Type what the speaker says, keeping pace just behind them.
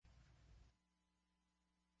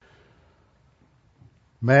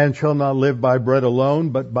Man shall not live by bread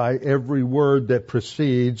alone, but by every word that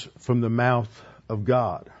proceeds from the mouth of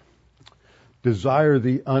God. Desire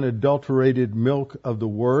the unadulterated milk of the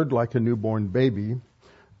word like a newborn baby,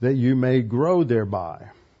 that you may grow thereby.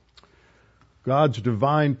 God's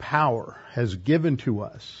divine power has given to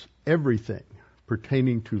us everything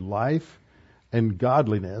pertaining to life and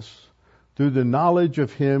godliness through the knowledge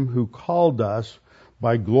of him who called us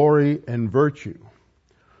by glory and virtue,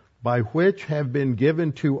 by which have been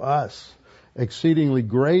given to us exceedingly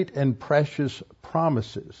great and precious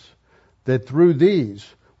promises, that through these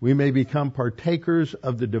we may become partakers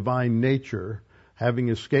of the divine nature, having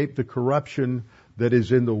escaped the corruption that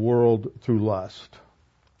is in the world through lust.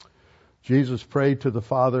 Jesus prayed to the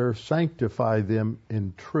Father, sanctify them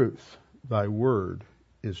in truth. Thy word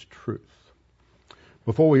is truth.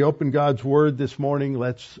 Before we open God's word this morning,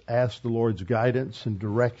 let's ask the Lord's guidance and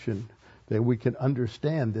direction that we can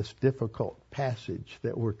understand this difficult passage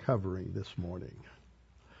that we're covering this morning.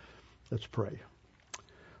 Let's pray.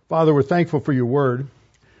 Father, we're thankful for your word.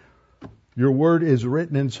 Your word is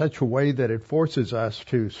written in such a way that it forces us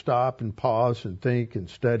to stop and pause and think and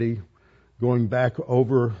study, going back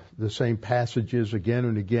over the same passages again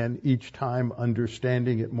and again, each time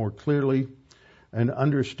understanding it more clearly and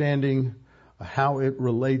understanding how it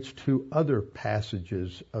relates to other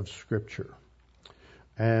passages of Scripture.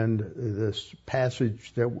 And this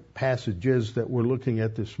passages that we're looking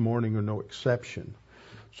at this morning are no exception.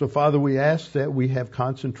 So, Father, we ask that we have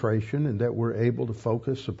concentration and that we're able to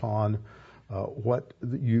focus upon what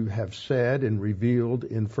you have said and revealed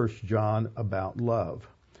in 1 John about love,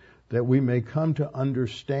 that we may come to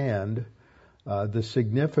understand the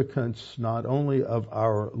significance not only of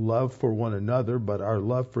our love for one another, but our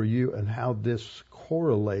love for you and how this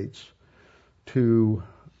correlates to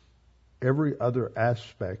every other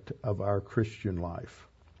aspect of our Christian life.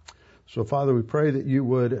 So, Father, we pray that you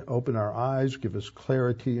would open our eyes, give us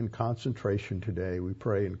clarity and concentration today. We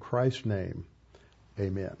pray in Christ's name.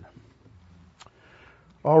 Amen.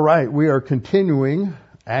 All right, we are continuing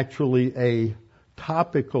actually a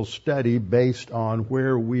topical study based on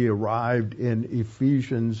where we arrived in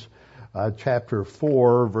Ephesians chapter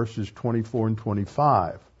 4, verses 24 and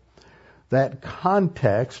 25. That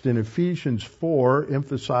context in Ephesians 4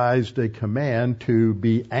 emphasized a command to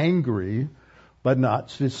be angry, but not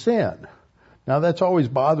to sin. Now, that's always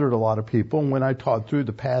bothered a lot of people. And when I taught through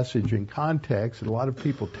the passage in context, a lot of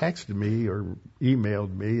people texted me or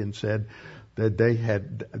emailed me and said that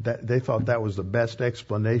they thought that was the best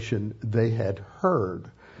explanation they had heard.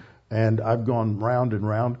 And I've gone round and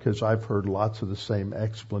round because I've heard lots of the same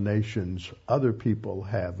explanations other people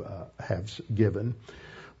have given.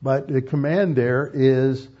 But the command there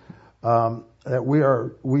is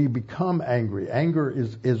that we become angry. Anger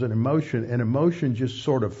is an emotion, and emotion just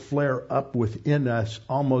sort of flare up within us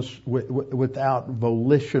almost without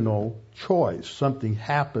volitional choice. Something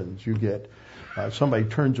happens. You get somebody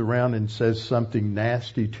turns around and says something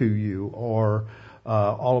nasty to you, or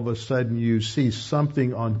all of a sudden you see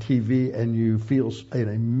something on TV and you feel an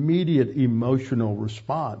immediate emotional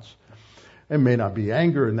response. It may not be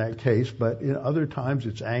anger in that case, but in other times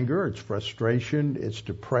it's anger, it's frustration, it's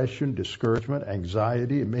depression, discouragement,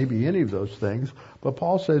 anxiety. It may be any of those things. But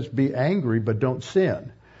Paul says be angry, but don't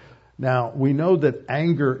sin. Now, we know that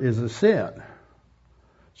anger is a sin.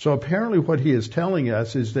 So apparently what he is telling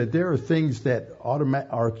us is that there are things that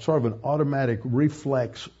are sort of an automatic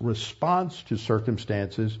reflex response to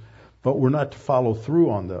circumstances, but we're not to follow through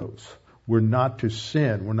on those. We're not to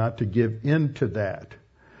sin. We're not to give in to that.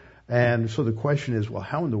 And so the question is, well,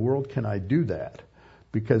 how in the world can I do that?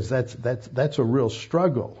 Because that's a real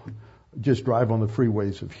struggle. Just drive on the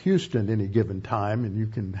freeways of Houston any given time and you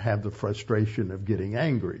can have the frustration of getting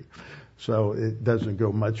angry. So it doesn't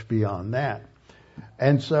go much beyond that.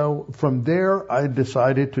 And so from there, I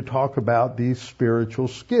decided to talk about these spiritual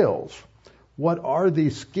skills. What are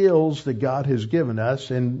these skills that God has given us?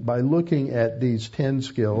 And by looking at these 10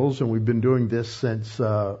 skills, and we've been doing this since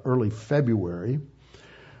early February,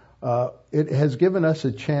 it has given us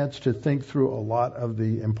a chance to think through a lot of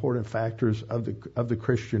the important factors of the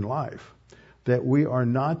Christian life. That we are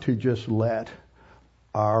not to just let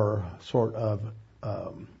our sort of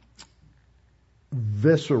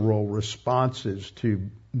visceral responses to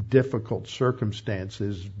difficult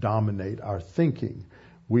circumstances dominate our thinking.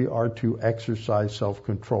 We are to exercise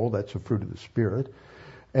self-control. That's a fruit of the Spirit.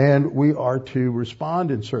 And we are to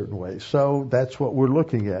respond in certain ways. So that's what we're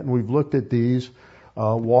looking at. And we've looked at these.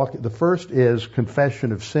 The first is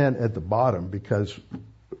confession of sin at the bottom, because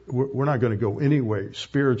we're not going to go anywhere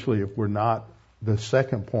spiritually if we're not, the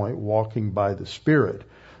second point, walking by the Spirit.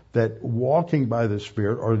 that walking by the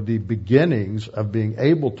Spirit, or the beginnings of being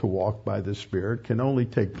able to walk by the Spirit, can only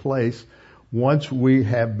take place once we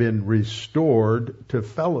have been restored to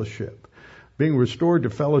fellowship. Being restored to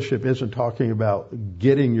fellowship isn't talking about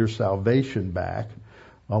getting your salvation back.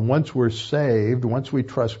 Once we're saved, once we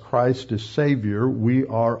trust Christ as Savior, we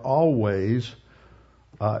are always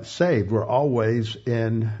saved. We're always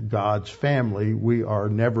in God's family. We are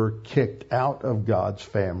never kicked out of God's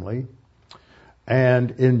family.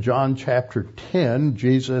 And in John chapter 10,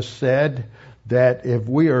 Jesus said that if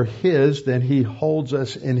we are His, then He holds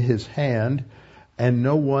us in His hand and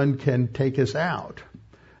no one can take us out.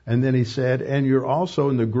 And then He said, and you're also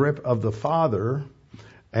in the grip of the Father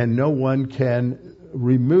and no one can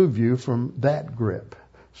remove you from that grip.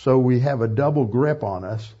 So we have a double grip on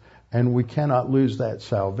us and we cannot lose that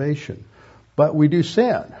salvation. But we do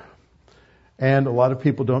sin. And a lot of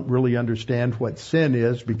people don't really understand what sin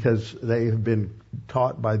is because they have been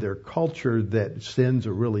taught by their culture that sins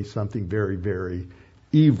are really something very, very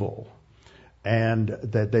evil. And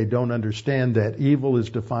that they don't understand that evil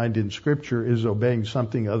is defined in Scripture is obeying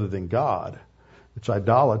something other than God. It's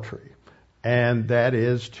idolatry. And that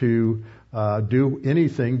is to do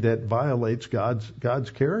anything that violates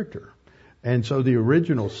God's character. And so the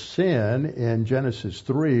original sin in Genesis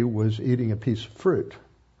 3 was eating a piece of fruit.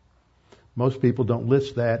 Most people don't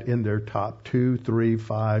list that in their top 2, 3,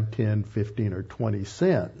 5, 10, 15, or 20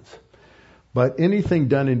 sins. But anything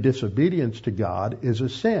done in disobedience to God is a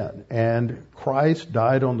sin. And Christ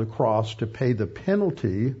died on the cross to pay the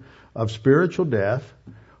penalty of spiritual death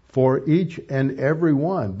for each and every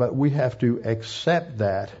one. But we have to accept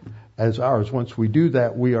that as ours. Once we do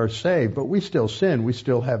that, we are saved. But we still sin. We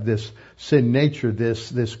still have this sin nature,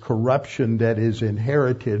 this corruption that is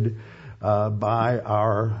inherited by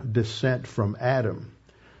our descent from Adam,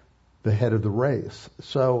 the head of the race.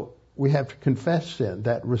 So we have to confess sin.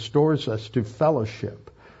 That restores us to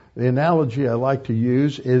fellowship. The analogy I like to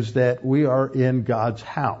use is that we are in God's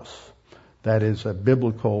house. That is a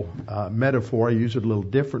biblical metaphor. I use it a little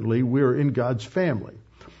differently. We're in God's family.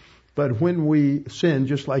 But when we sin,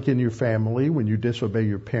 just like in your family, when you disobey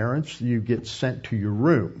your parents, you get sent to your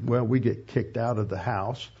room. Well, we get kicked out of the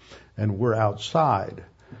house and we're outside.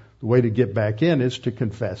 The way to get back in is to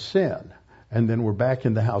confess sin. And then we're back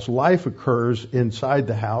in the house. Life occurs inside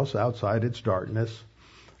the house. Outside it's darkness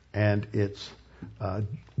and it's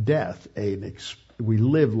death. We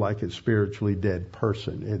live like a spiritually dead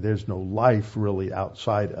person. There's no life really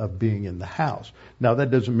outside of being in the house. Now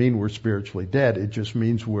that doesn't mean we're spiritually dead. It just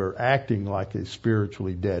means we're acting like a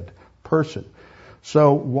spiritually dead person.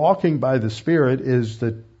 So walking by the Spirit is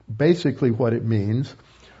basically what it means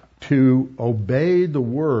to obey the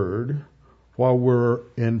Word while we're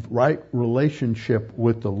in right relationship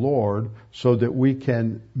with the Lord so that we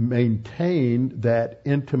can maintain that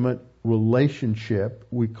intimate relationship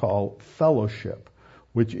we call fellowship,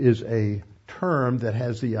 which is a term that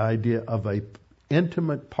has the idea of a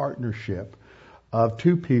intimate partnership of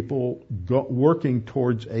two people working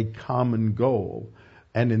towards a common goal.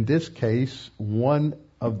 And in this case, one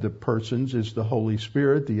of the persons is the Holy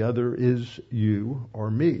Spirit, the other is you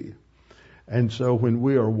or me. And so when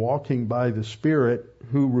we are walking by the Spirit,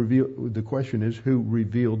 the question is, who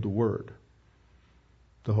revealed the Word?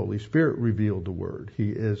 The Holy Spirit revealed the Word.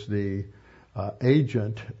 He is the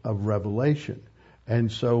agent of revelation.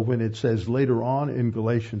 And so when it says later on in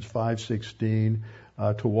Galatians 5:16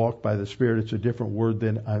 to walk by the Spirit, it's a different word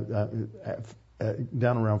than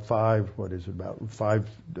down around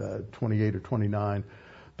 5:28 or 29.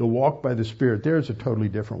 The walk by the Spirit, there's a totally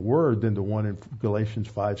different word than the one in Galatians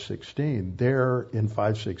 5:16. There in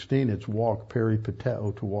 5:16, it's walk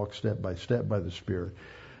peripateo, to walk step by the Spirit.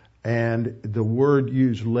 And the word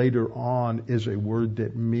used later on is a word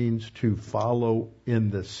that means to follow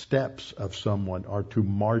in the steps of someone or to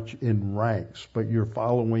march in ranks, but you're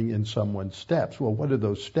following in someone's steps. Well, what are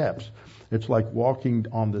those steps? It's like walking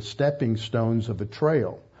on the stepping stones of a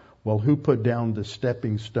trail. Well, who put down the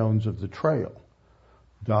stepping stones of the trail?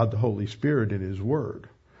 God the Holy Spirit in His Word.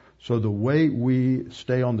 So the way we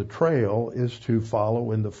stay on the trail is to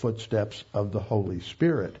follow in the footsteps of the Holy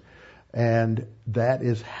Spirit. And that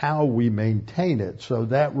is how we maintain it. So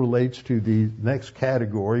that relates to the next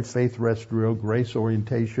category, faith rest drill, grace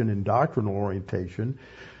orientation, and doctrinal orientation.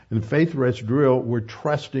 In faith rest drill, we're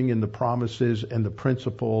trusting in the promises and the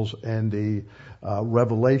principles and the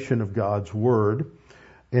revelation of God's Word.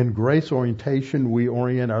 In grace orientation, we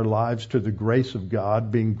orient our lives to the grace of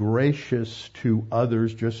God, being gracious to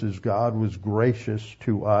others just as God was gracious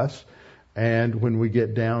to us. And when we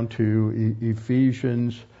get down to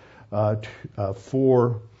Ephesians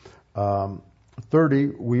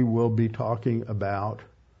 4:30, we will be talking about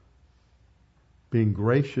being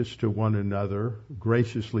gracious to one another,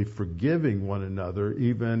 graciously forgiving one another,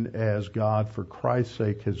 even as God, for Christ's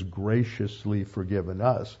sake, has graciously forgiven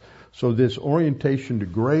us. So this orientation to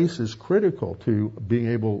grace is critical to being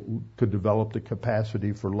able to develop the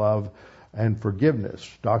capacity for love and forgiveness.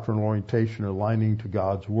 Doctrinal orientation aligning to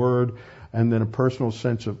God's Word, and then a personal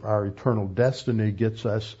sense of our eternal destiny gets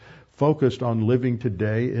us focused on living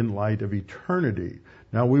today in light of eternity.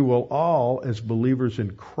 Now, we will all, as believers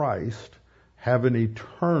in Christ, have an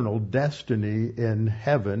eternal destiny in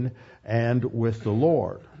heaven and with the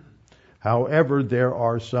Lord. However, there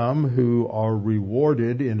are some who are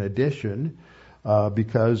rewarded in addition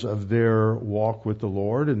because of their walk with the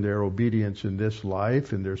Lord and their obedience in this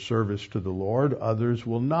life and their service to the Lord. Others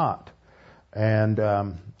will not. And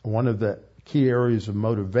one of the key areas of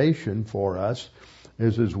motivation for us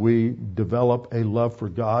is as we develop a love for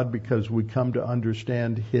God, because we come to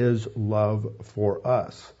understand His love for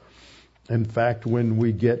us. In fact, when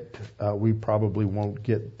we get, we probably won't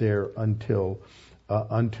get there until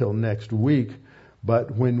next week,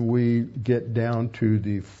 but when we get down to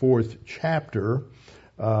the 4th chapter,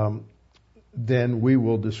 then we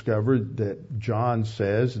will discover that John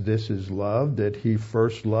says this is love, that He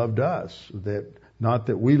first loved us, that not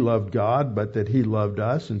that we loved God, but that He loved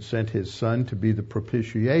us and sent His Son to be the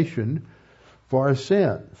propitiation for our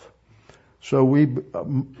sins. So we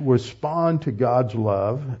respond to God's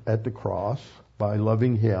love at the cross by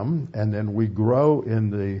loving Him, and then we grow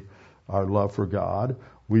in our love for God.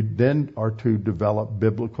 We then are to develop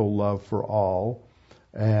biblical love for all,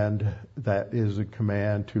 and that is a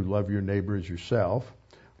command to love your neighbor as yourself,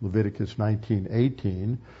 Leviticus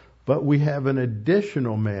 19:18. But we have an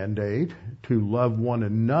additional mandate to love one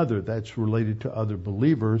another that's related to other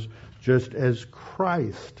believers, just as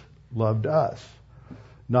Christ loved us.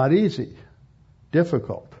 Not easy.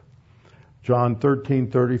 Difficult. John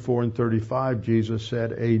 13:34 and 35, Jesus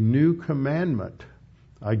said, "A new commandment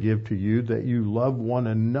I give to you, that you love one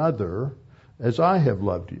another as I have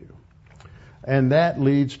loved you." And that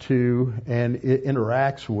leads to and it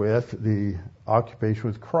interacts with the occupation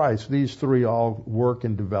with Christ. These three all work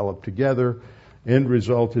and develop together. End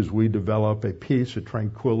result is we develop a peace, a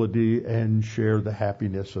tranquility, and share the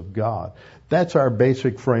happiness of God. That's our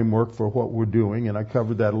basic framework for what we're doing, and I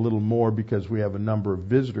covered that a little more because we have a number of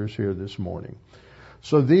visitors here this morning.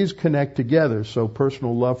 So these connect together. So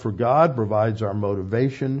personal love for God provides our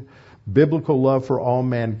motivation. Biblical love for all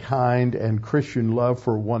mankind and Christian love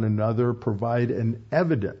for one another provide an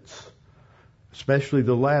evidence, especially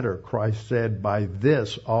the latter. Christ said, "By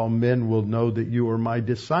this all men will know that you are my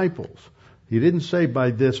disciples." He didn't say,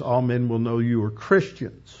 "By this all men will know you are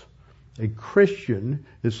Christians." A Christian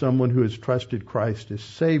is someone who has trusted Christ as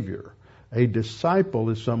Savior. A disciple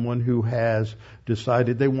is someone who has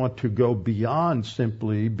decided they want to go beyond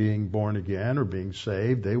simply being born again or being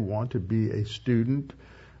saved. They want to be a student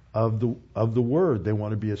of the Word. They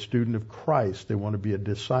want to be a student of Christ. They want to be a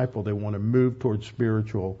disciple. They want to move towards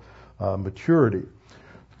spiritual maturity.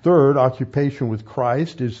 Third, occupation with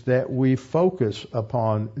Christ is that we focus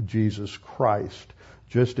upon Jesus Christ.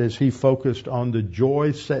 Just as He focused on the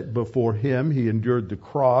joy set before Him, He endured the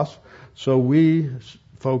cross. So we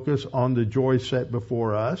focus on the joy set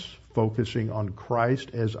before us, focusing on Christ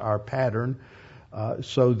as our pattern,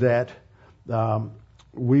 so that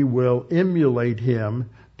we will emulate Him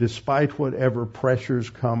despite whatever pressures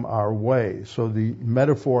come our way. So the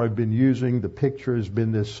metaphor I've been using, the picture has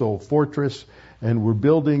been this soul fortress, and we're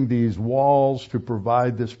building these walls to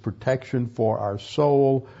provide this protection for our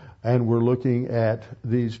soul, and we're looking at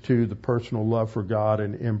these two, the personal love for God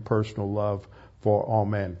and impersonal love for all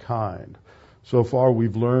mankind. So far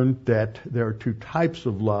we've learned that there are two types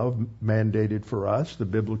of love mandated for us, the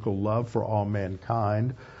biblical love for all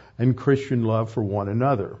mankind and Christian love for one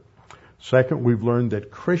another. Second, we've learned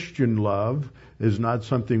that Christian love is not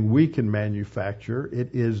something we can manufacture.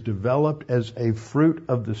 It is developed as a fruit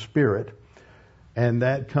of the Spirit, and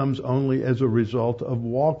that comes only as a result of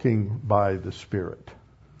walking by the Spirit.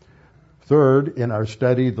 Third, in our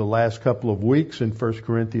study the last couple of weeks in 1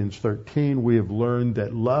 Corinthians 13, we have learned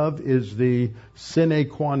that love is the sine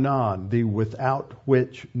qua non, the without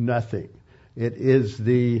which nothing. It is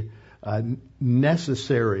the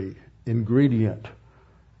necessary ingredient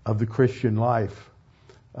of the Christian life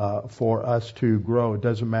for us to grow. It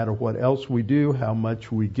doesn't matter what else we do, how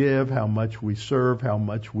much we give, how much we serve, how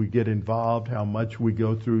much we get involved, how much we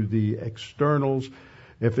go through the externals.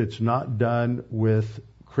 If it's not done with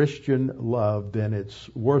Christian love, then it's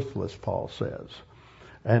worthless, Paul says.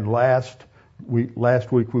 And last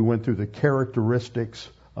week we went through the characteristics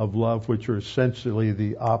of love, which are essentially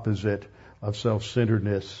the opposite of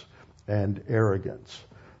self-centeredness and arrogance.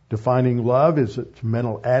 Defining love is its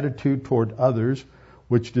mental attitude toward others,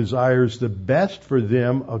 which desires the best for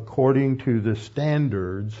them according to the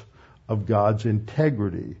standards of God's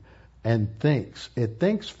integrity, and thinks. It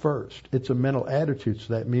thinks first. It's a mental attitude,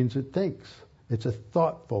 so that means it thinks. It's a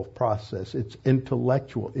thoughtful process. It's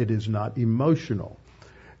intellectual. It is not emotional.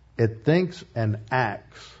 It thinks and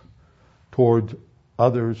acts toward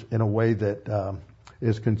others in a way that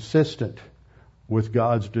is consistent with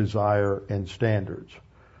God's desire and standards.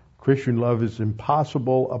 Christian love is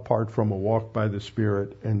impossible apart from a walk by the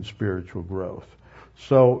Spirit and spiritual growth.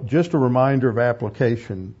 So just a reminder of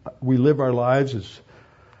application. We live our lives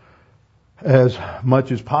as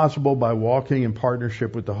much as possible by walking in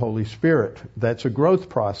partnership with the Holy Spirit. That's a growth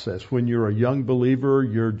process. When you're a young believer,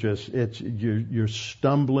 you're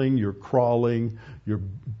stumbling, you're crawling, you're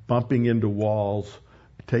bumping into walls.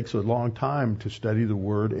 It takes a long time to study the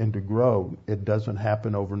Word and to grow. It doesn't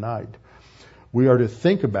happen overnight. We are to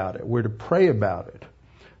think about it. We're to pray about it,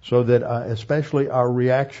 so that especially our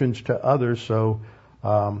reactions to others, so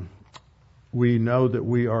we know that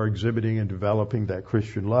we are exhibiting and developing that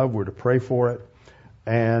Christian love. We're to pray for it.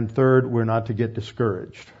 And third, we're not to get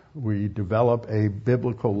discouraged. We develop a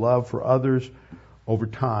biblical love for others over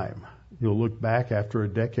time. You'll look back after a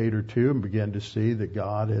decade or two and begin to see that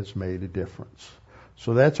God has made a difference.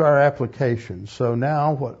 So that's our application. So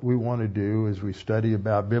now what we want to do is we study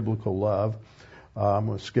about biblical love. I'm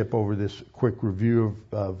going to skip over this quick review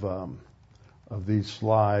of these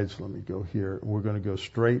slides. Let me go here. We're going to go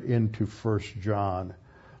straight into 1 John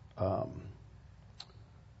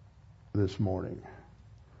this morning.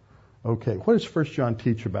 Okay, what does 1 John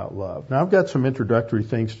teach about love? Now, I've got some introductory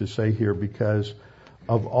things to say here because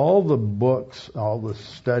of all the books, all the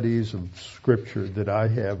studies of Scripture that I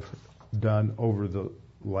have done over the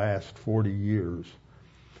last 40 years,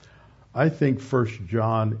 I think 1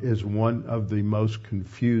 John is one of the most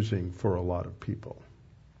confusing for a lot of people.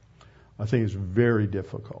 I think it's very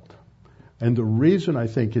difficult. And the reason I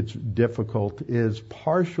think it's difficult is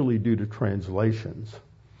partially due to translations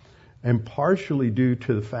and partially due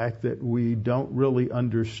to the fact that we don't really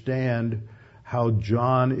understand how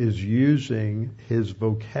John is using his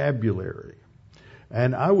vocabulary.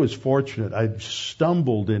 And I was fortunate. I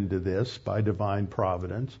stumbled into this by divine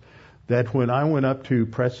providence, that when I went up to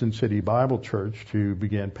Preston City Bible Church to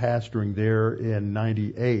begin pastoring there in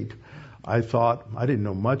 98, I thought, I didn't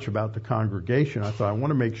know much about the congregation. I thought, I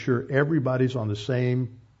want to make sure everybody's on the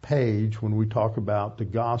same page when we talk about the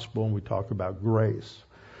gospel and we talk about grace.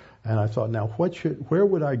 And I thought, now where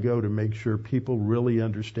would I go to make sure people really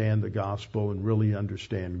understand the gospel and really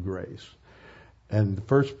understand grace? And the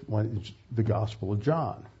first one is the Gospel of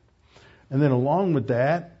John. And then along with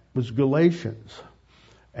that was Galatians.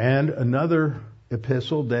 And another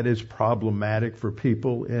epistle that is problematic for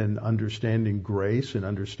people in understanding grace and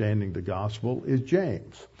understanding the gospel is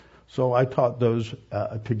James. So I taught those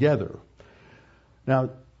together. Now,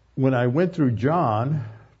 when I went through John,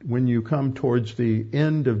 when you come towards the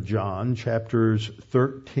end of John, chapters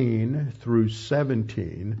 13 through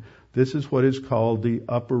 17, this is what is called the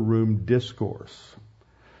Upper Room Discourse.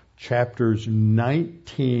 Chapters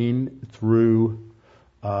 19 through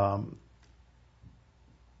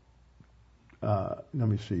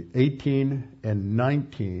 18 and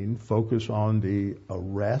 19 focus on the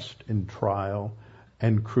arrest and trial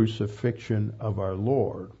and crucifixion of our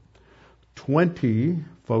Lord. 20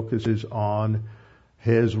 focuses on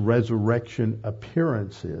his resurrection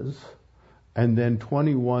appearances, and then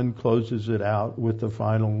 21 closes it out with the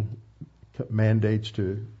final mandates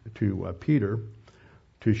to Peter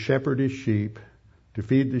to shepherd his sheep, to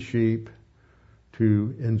feed the sheep,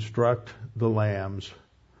 to instruct the lambs,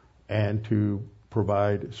 and to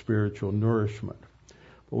provide spiritual nourishment.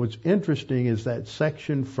 But what's interesting is that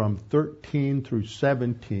section from 13 through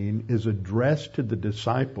 17 is addressed to the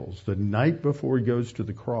disciples the night before he goes to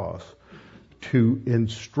the cross to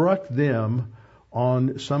instruct them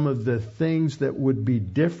on some of the things that would be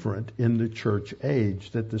different in the church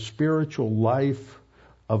age, that the spiritual life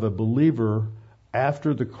of a believer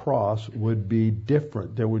after the cross would be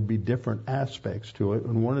different. There would be different aspects to it.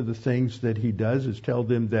 And one of the things that he does is tell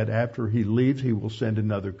them that after he leaves, he will send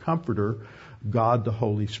another comforter, God the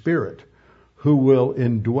Holy Spirit, who will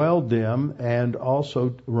indwell them and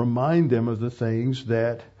also remind them of the things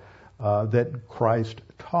that Christ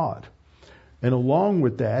taught. And along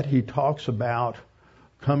with that, he talks about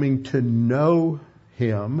coming to know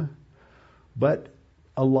him. But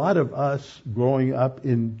a lot of us growing up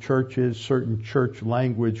in churches, certain church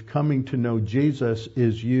language, coming to know Jesus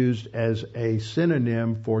is used as a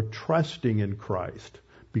synonym for trusting in Christ,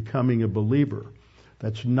 becoming a believer.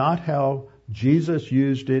 That's not how Jesus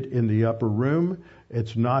used it in the upper room.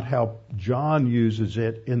 It's not how John uses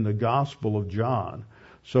it in the Gospel of John.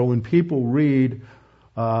 So when people read,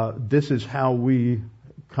 this is how we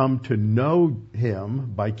come to know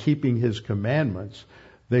him by keeping his commandments,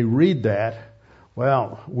 they read that,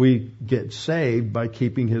 well, we get saved by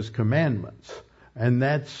keeping his commandments. And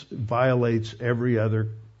that violates every other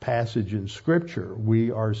passage in Scripture.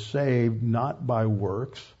 We are saved not by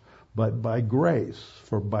works, but by grace.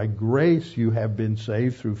 For by grace you have been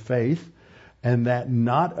saved through faith, and that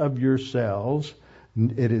not of yourselves,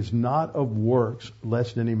 it is not of works,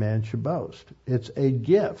 lest any man should boast. It's a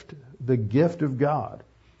gift, the gift of God.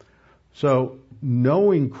 So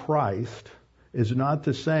knowing Christ is not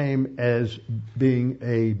the same as being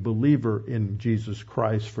a believer in Jesus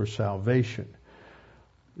Christ for salvation.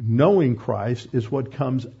 Knowing Christ is what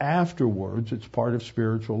comes afterwards. It's part of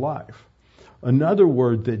spiritual life. Another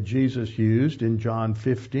word that Jesus used in John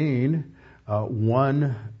 15,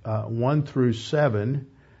 1 through 7,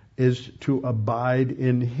 is to abide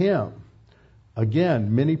in him.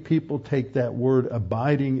 Again, many people take that word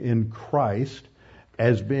abiding in Christ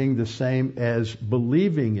as being the same as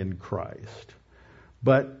believing in Christ.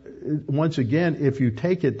 But once again, if you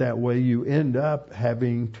take it that way, you end up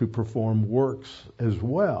having to perform works as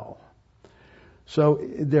well. So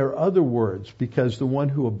there are other words, because the one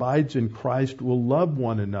who abides in Christ will love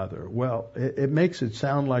one another. Well, it makes it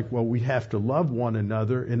sound like, well, we have to love one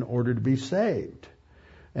another in order to be saved.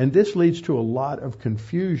 And this leads to a lot of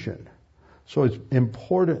confusion. So it's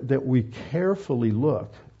important that we carefully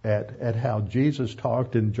look at how Jesus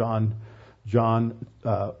talked in John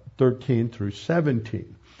 13 through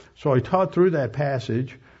 17. So I taught through that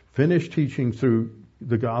passage, finished teaching through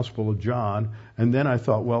the Gospel of John, and then I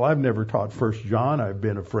thought, well, I've never taught 1 John. I've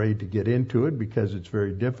been afraid to get into it because it's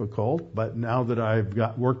very difficult. But now that I've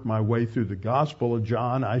worked my way through the Gospel of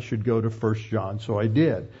John, I should go to 1 John. So I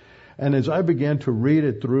did. And as I began to read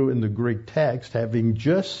it through in the Greek text, having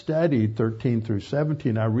just studied 13 through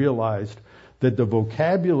 17, I realized that the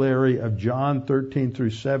vocabulary of John 13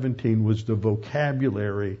 through 17 was the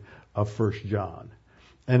vocabulary of 1 John.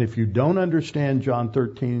 And if you don't understand John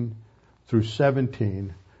 13 through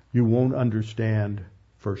 17, you won't understand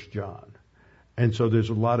 1 John. And so there's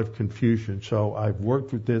a lot of confusion. So I've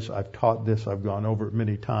worked with this, I've taught this, I've gone over it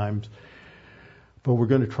many times. But we're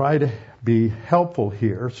going to try to be helpful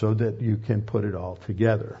here so that you can put it all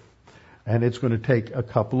together. And it's going to take a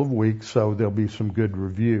couple of weeks, so there'll be some good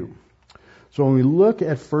review. So when we look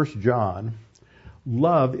at 1 John,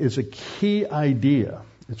 love is a key idea.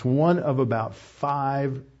 It's one of about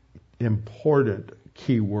 5 important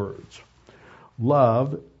key words.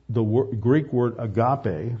 Love, the Greek word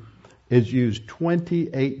agape, is used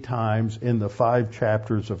 28 times in the 5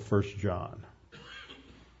 chapters of 1 John.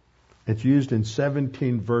 It's used in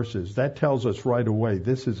 17 verses. That tells us right away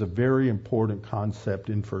this is a very important concept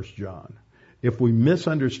in 1 John. If we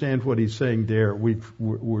misunderstand what he's saying there,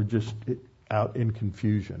 we're just out in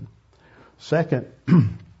confusion. Second,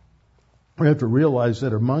 we have to realize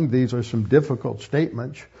that among these are some difficult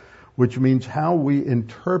statements, which means how we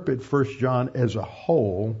interpret 1 John as a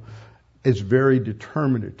whole is very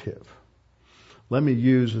determinative. Let me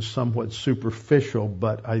use a somewhat superficial,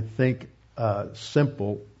 but I think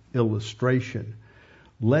simple illustration.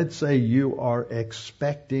 Let's say you are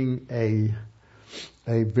expecting a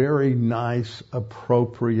very nice,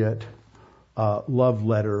 appropriate love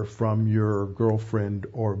letter from your girlfriend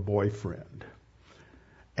or boyfriend.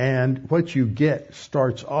 And what you get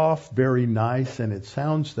starts off very nice and it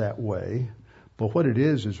sounds that way, but what it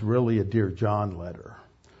is really a Dear John letter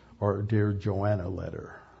or a Dear Joanna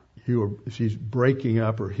letter. She's breaking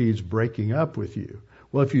up or he's breaking up with you.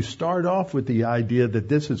 Well, if you start off with the idea that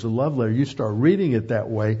this is a love letter, you start reading it that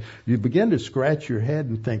way, you begin to scratch your head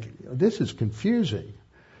and think, this is confusing.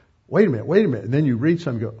 Wait a minute. And then you read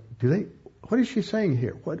something and go, what is she saying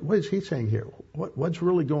here? What is he saying here? What's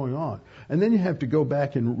really going on? And then you have to go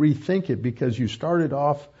back and rethink it because you started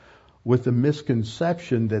off with the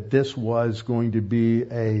misconception that this was going to be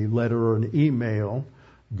a letter or an email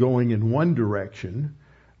going in one direction,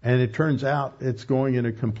 and it turns out it's going in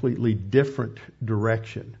a completely different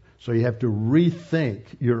direction. So you have to rethink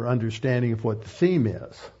your understanding of what the theme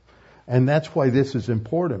is. And that's why this is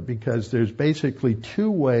important, because there's basically 2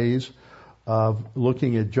 ways of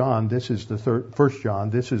looking at John. This is the 1 John.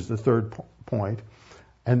 This is the third point.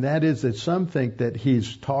 And that is that some think that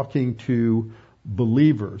he's talking to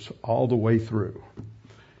believers all the way through.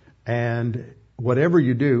 And whatever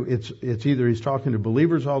you do, it's either he's talking to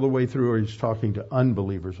believers all the way through or he's talking to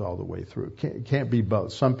unbelievers all the way through. Can't be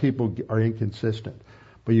both. Some people are inconsistent,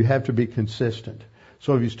 but you have to be consistent.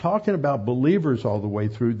 So if he's talking about believers all the way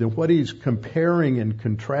through, then what he's comparing and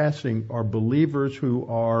contrasting are believers who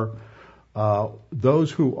are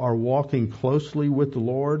those who are walking closely with the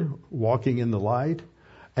Lord, walking in the light,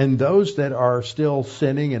 and those that are still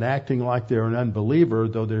sinning and acting like they're an unbeliever,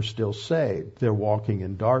 though they're still saved. They're walking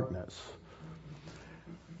in darkness.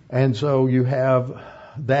 And so you have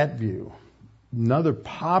that view. Another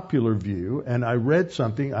popular view, and I read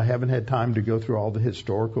something, I haven't had time to go through all the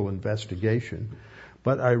historical investigation,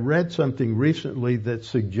 but I read something recently that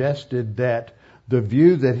suggested that the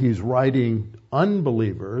view that he's writing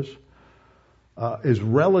unbelievers is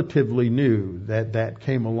relatively new, that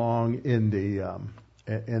came along in the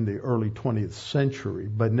early 20th century,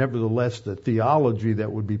 but nevertheless the theology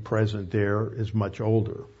that would be present there is much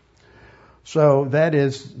older. So that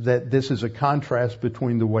this is a contrast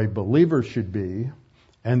between the way believers should be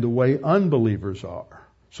and the way unbelievers are.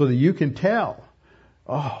 So that you can tell,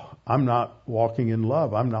 I'm not walking in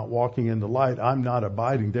love, I'm not walking in the light, I'm not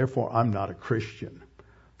abiding, therefore I'm not a Christian.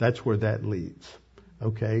 That's where that leads.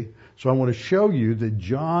 Okay? So I want to show you that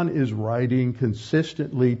John is writing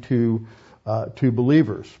consistently to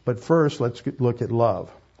believers. But first, let's look at love.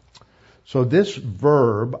 So this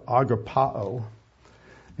verb, agapao,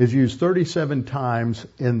 is used 37 times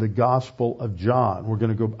in the Gospel of John.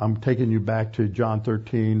 I'm taking you back to John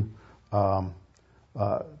 13,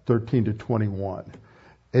 13 to 21.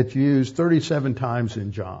 It's used 37 times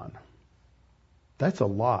in John. That's a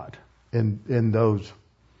lot in those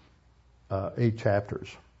 8 chapters.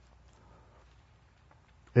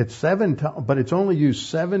 It's 7, but it's only used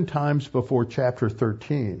 7 times before chapter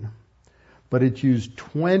 13. But it's used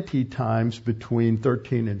 20 times between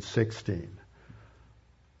 13 and 16.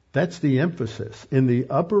 That's the emphasis. In the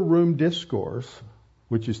upper room discourse,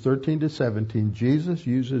 which is 13 to 17, Jesus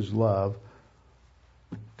uses love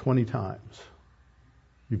 20 times.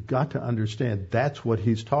 You've got to understand that's what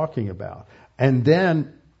he's talking about. And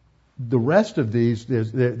then the rest of these,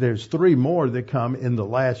 there's 3 more that come in the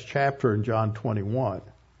last chapter in John 21.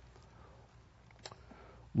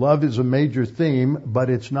 Love is a major theme, but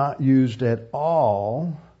it's not used at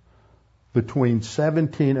all between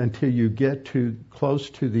 17 until you get to close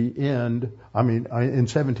to the end. In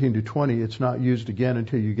 17 to 20, it's not used again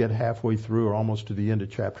until you get halfway through or almost to the end of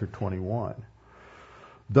chapter 21.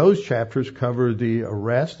 Those chapters cover the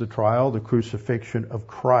arrest, the trial, the crucifixion of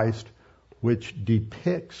Christ, which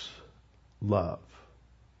depicts love.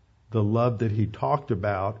 The love that he talked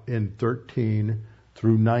about in 13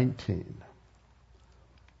 through 19.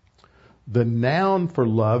 The noun for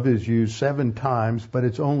love is used 7 times, but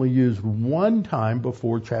it's only used 1 time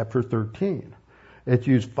before chapter 13. It's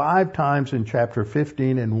used 5 times in chapter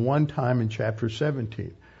 15 and 1 time in chapter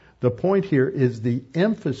 17. The point here is the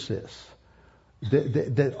emphasis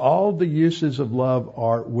that all the uses of love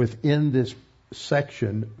are within this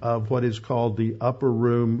section of what is called the upper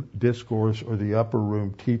room discourse or the upper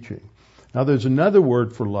room teaching. Now there's another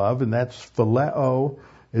word for love, and that's phileo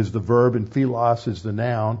is the verb and philos is the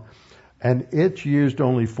noun. And it's used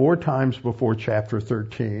only 4 times before chapter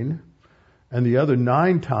 13, and the other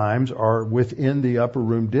 9 times are within the upper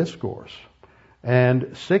room discourse,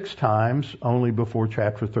 and 6 times only before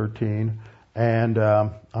chapter 13, and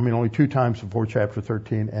only 2 times before chapter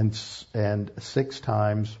 13, and 6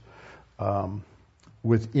 times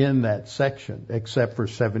within that section, except for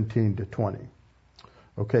 17 to 20.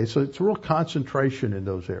 Okay, so it's a real concentration in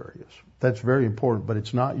those areas. That's very important, but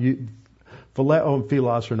it's not. Phileo and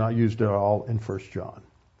philos are not used at all in 1 John.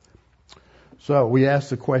 So we ask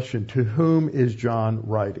the question, to whom is John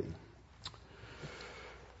writing?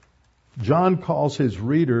 John calls his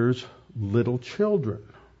readers little children.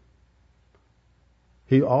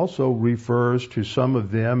 He also refers to some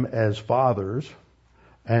of them as fathers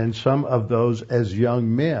and some of those as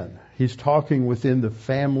young men. He's talking within the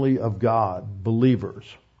family of God, believers.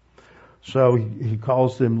 So he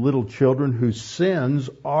calls them little children whose sins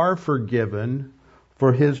are forgiven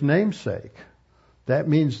for his name's sake. That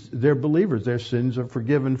means they're believers. Their sins are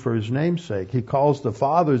forgiven for his name's sake. He calls the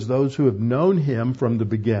fathers those who have known him from the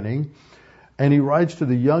beginning. And he writes to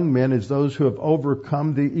the young men as those who have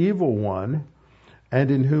overcome the evil one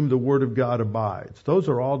and in whom the word of God abides. Those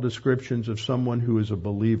are all descriptions of someone who is a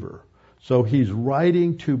believer. So he's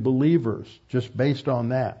writing to believers just based on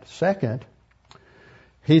that. Second,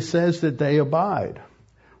 he says that they abide,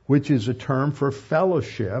 which is a term for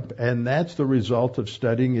fellowship, and that's the result of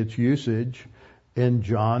studying its usage in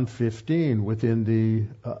John 15 within the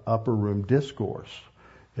upper room discourse.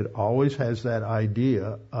 It always has that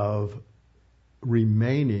idea of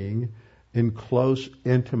remaining in close,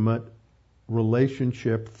 intimate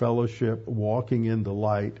relationship, fellowship, walking in the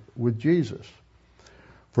light with Jesus.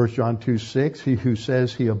 1 John 2:6, he who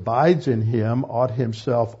says he abides in him ought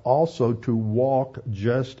himself also to walk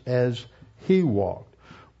just as he walked.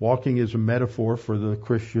 Walking is a metaphor for the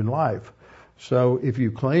Christian life. So if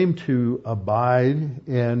you claim to abide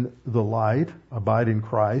in the light, abide in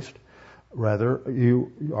Christ, rather,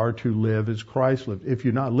 you are to live as Christ lived. If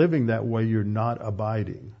you're not living that way, you're not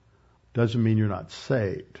abiding. Doesn't mean you're not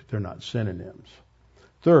saved. They're not synonyms.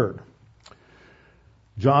 Third,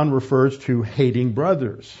 John refers to hating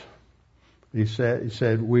brothers. He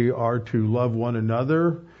said we are to love one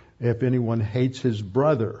another if anyone hates his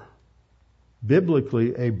brother.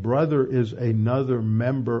 Biblically, a brother is another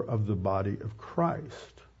member of the body of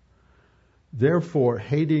Christ. Therefore,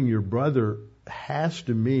 hating your brother has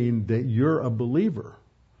to mean that you're a believer.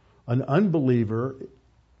 An unbeliever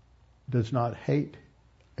does not hate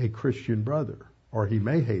a Christian brother, or he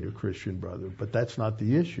may hate a Christian brother, but that's not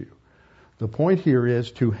the issue. The point here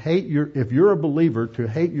is if you're a believer, to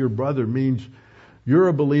hate your brother means you're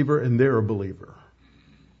a believer and they're a believer.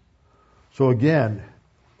 So again,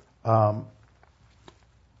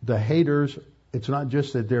 the haters, it's not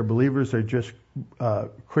just that they're believers, they're just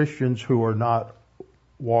Christians who are not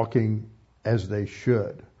walking as they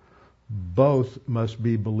should. Both must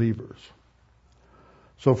be believers.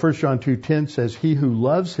 So 1 John 2:10 says, he who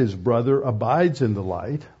loves his brother abides in the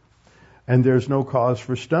light, and there's no cause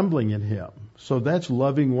for stumbling in him. So that's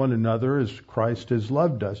loving one another as Christ has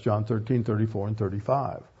loved us, John 13:34 and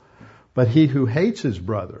 35. But he who hates his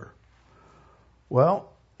brother, well,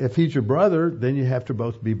 if he's your brother, then you have to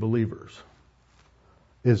both be believers,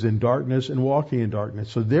 is in darkness and walking in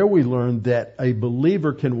darkness. So there we learn that a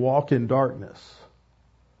believer can walk in darkness.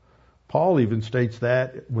 Paul even states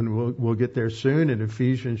that when we'll get there soon in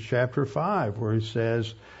Ephesians chapter 5, where he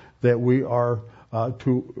says that we are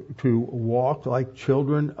to walk like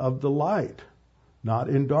children of the light, not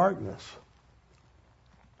in darkness.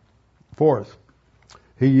 Fourth,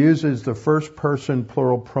 he uses the first person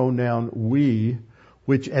plural pronoun we,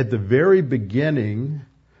 which at the very beginning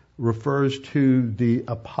refers to the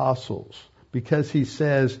apostles, because he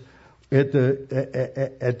says at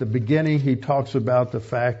the beginning he talks about the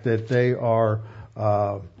fact that they are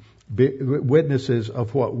witnesses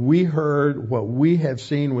of what we heard, what we have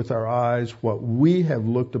seen with our eyes, what we have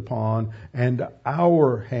looked upon, and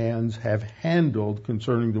our hands have handled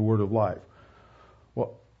concerning the word of life.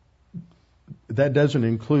 Well, that doesn't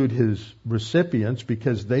include his recipients,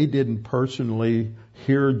 because they didn't personally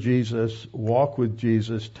hear Jesus, walk with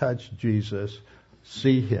Jesus, touch Jesus,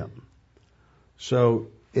 see him. So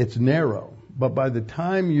it's narrow. But by the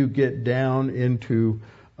time you get down into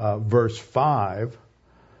verse 5,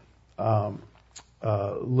 a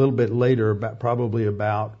little bit later, probably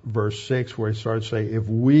about verse 6, where he starts to say, if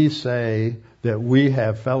we say that we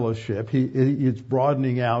have fellowship, it's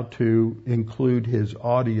broadening out to include his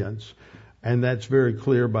audience. And that's very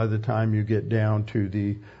clear by the time you get down to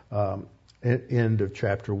the end of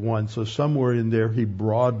chapter 1. So somewhere in there he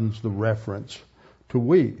broadens the reference to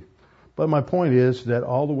we. But my point is that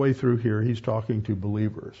all the way through here he's talking to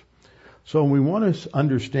believers. So when we want to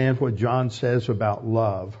understand what John says about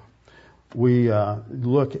love, we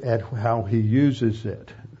look at how he uses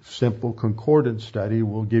it. Simple concordance study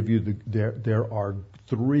will give you there are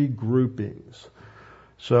three groupings.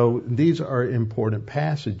 So these are important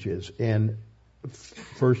passages. In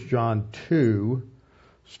 1 John 2,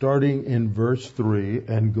 starting in verse 3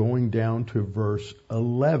 and going down to verse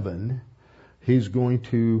 11, he's going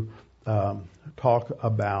to talk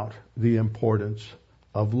about the importance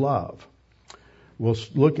of love. We'll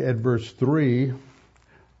look at verse 3,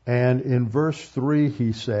 and in verse 3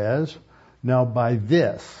 he says, now by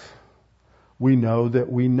this we know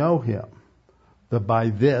that we know him. The by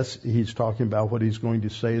this, he's talking about what he's going to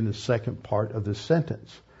say in the second part of the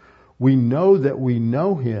sentence. We know that we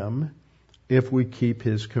know him if we keep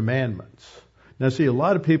his commandments. Now see, a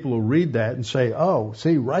lot of people will read that and say, oh,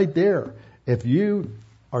 see, right there, if you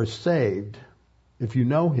are saved, if you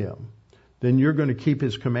know him, then you're going to keep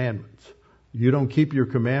his commandments. You don't keep your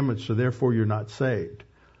commandments, so therefore you're not saved.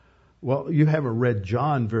 Well, you haven't read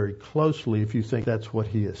John very closely if you think that's what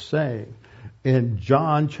he is saying. In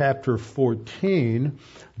John chapter 14,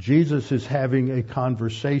 Jesus is having a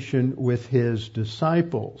conversation with his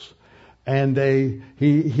disciples. And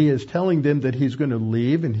he is telling them that he's going to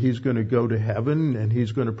leave and he's going to go to heaven and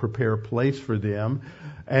he's going to prepare a place for them.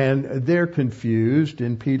 And they're confused.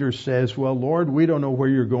 And Peter says, well, Lord, we don't know where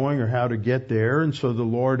you're going or how to get there. And so the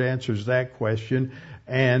Lord answers that question.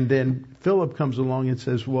 And then Philip comes along and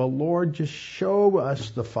says, well, Lord, just show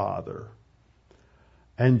us the Father.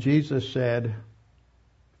 And Jesus said,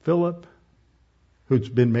 Philip, who's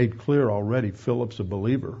been made clear already, Philip's a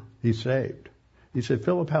believer. He's saved. He said,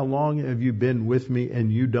 Philip, how long have you been with me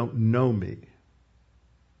and you don't know me?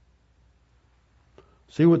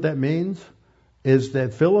 See what that means? Is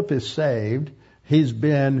that Philip is saved. He's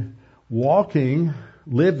been walking,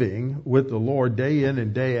 living with the Lord day in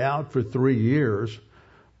and day out for 3 years.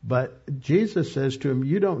 But Jesus says to him,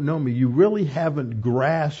 you don't know me. You really haven't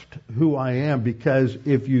grasped who I am, because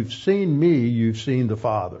if you've seen me, you've seen the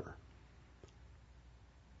Father.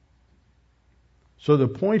 So the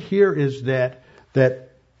point here is that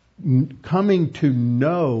coming to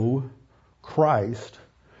know Christ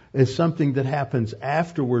is something that happens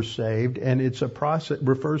after we're saved, and it's a process,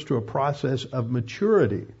 refers to a process of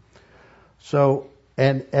maturity. So,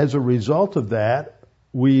 and as a result of that,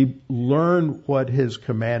 we learn what His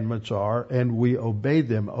commandments are and we obey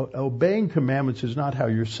them. Obeying commandments is not how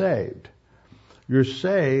you're saved. You're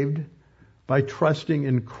saved by trusting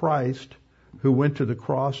in Christ, who went to the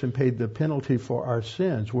cross and paid the penalty for our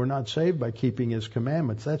sins. We're not saved by keeping His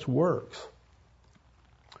commandments. That's works.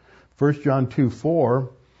 1 John 2:4,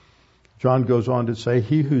 John goes on to say,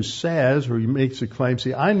 he who says, or he makes a claim,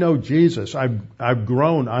 see, I know Jesus, I've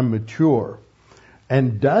grown, I'm mature,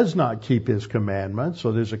 and does not keep His commandments.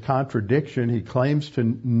 So there's a contradiction. He claims to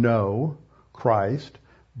know Christ,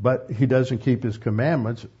 but he doesn't keep His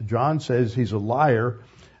commandments. John says he's a liar,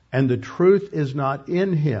 and the truth is not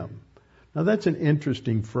in him. Now that's an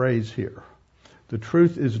interesting phrase here. The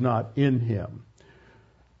truth is not in him.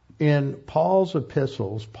 In Paul's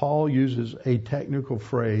epistles, Paul uses a technical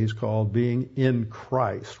phrase called being in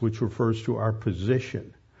Christ, which refers to our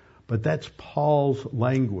position. But that's Paul's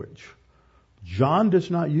language. John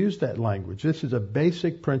does not use that language. This is a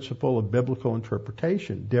basic principle of biblical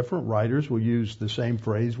interpretation. Different writers will use the same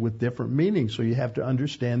phrase with different meanings, so you have to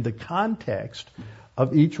understand the context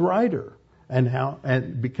of each writer.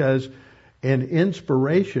 And because in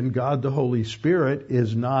inspiration, God the Holy Spirit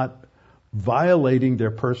is not violating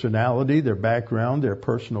their personality, their background, their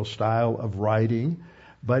personal style of writing,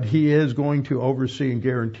 but He is going to oversee and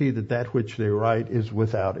guarantee that which they write is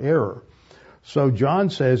without error. So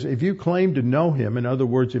John says, if you claim to know Him, in other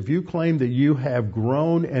words, if you claim that you have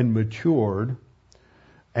grown and matured,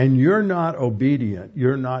 and you're not obedient,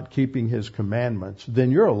 you're not keeping His commandments,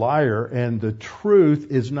 then you're a liar and the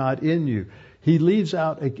truth is not in you. He leaves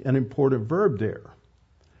out an important verb there.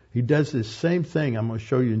 He does this same thing, I'm going to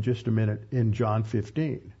show you in just a minute, in John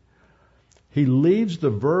 15. He leaves the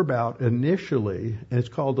verb out initially, and it's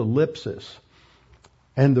called ellipsis.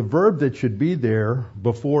 And the verb that should be there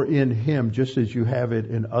before in Him, just as you have it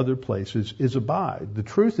in other places, is abide. The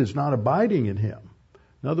truth is not abiding in Him.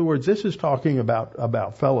 In other words, this is talking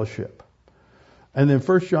about fellowship. And then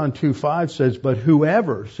 1 John 2:5 says, but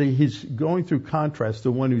whoever, see, he's going through contrast,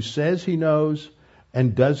 the one who says he knows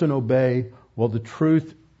and doesn't obey, well, the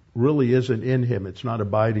truth really isn't in him. It's not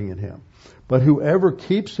abiding in him. But whoever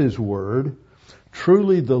keeps His word,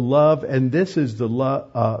 truly the love, and this is the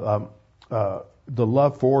love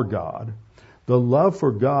for God. The love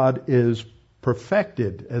for God is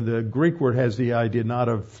perfected. And the Greek word has the idea not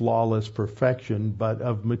of flawless perfection, but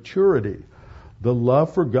of maturity. The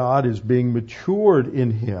love for God is being matured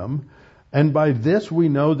in Him, and by this we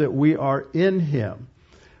know that we are in Him.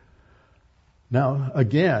 Now,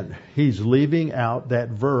 again, he's leaving out that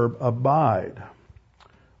verb abide.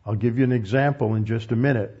 I'll give you an example in just a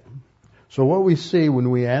minute. So what we see when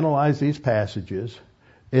we analyze these passages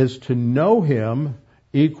is to know Him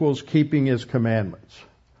equals keeping His commandments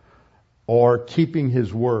or keeping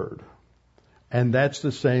His word. And that's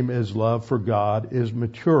the same as love for God is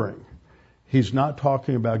maturing. He's not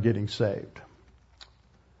talking about getting saved.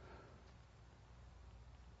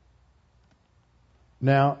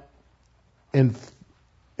 Now, in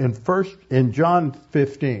John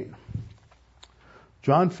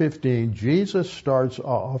 15, Jesus starts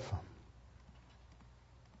off.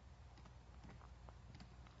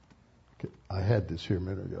 I had this here a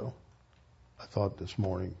minute ago. I thought this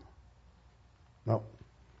morning. No.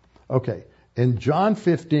 Okay. In John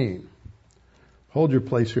 15, hold your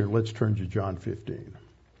place here and let's turn to John 15.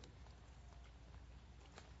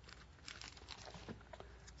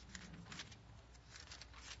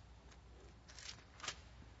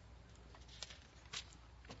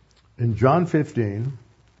 In John 15,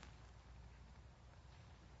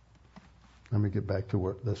 let me get back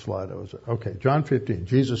to the slide I was at. Okay, John 15.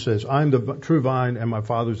 Jesus says, I'm the true vine and my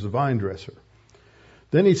Father's the vine dresser.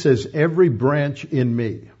 Then He says, every branch in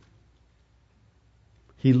me.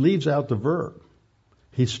 He leaves out the verb.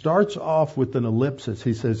 He starts off with an ellipsis.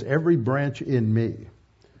 He says, every branch in me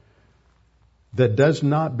that does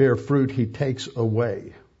not bear fruit, He takes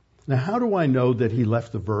away. Now, how do I know that He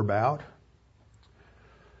left the verb out?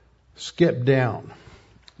 Skip down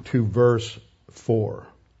to verse 4.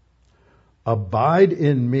 Abide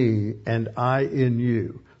in me and I in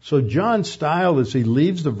you. So John's style is he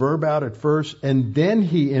leaves the verb out at first and then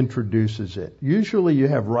he introduces it. Usually you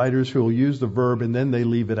have writers who will use the verb and then they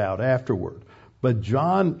leave it out afterward. But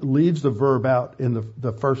John leaves the verb out in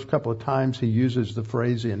the first couple of times he uses the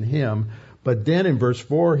phrase in him. But then in verse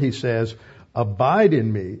 4 he says, abide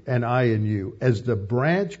in me and I in you, as the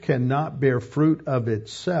branch cannot bear fruit of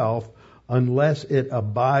itself unless it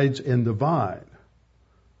abides in the vine.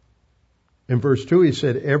 In verse 2 he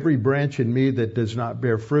said, every branch in me that does not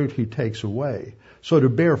bear fruit he takes away. So to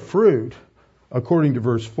bear fruit, according to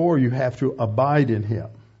verse 4, you have to abide in him.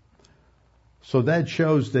 So that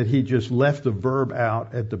shows that he just left the verb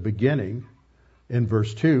out at the beginning in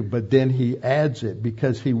verse 2, but then he adds it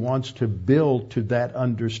because he wants to build to that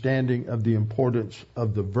understanding of the importance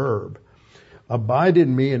of the verb. Abide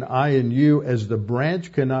in me and I in you, as the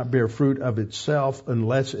branch cannot bear fruit of itself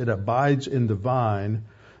unless it abides in the vine,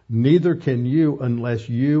 neither can you unless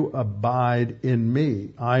you abide in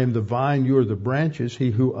me. I am the vine, you are the branches.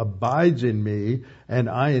 He who abides in me and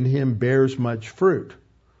I in him bears much fruit.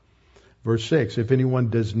 Verse 6, if anyone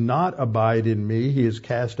does not abide in me, he is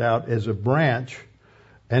cast out as a branch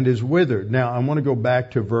and is withered. Now, I want to go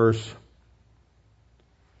back to verse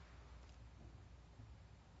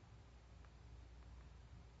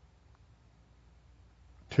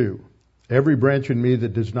 2. Every branch in me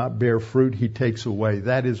that does not bear fruit, he takes away.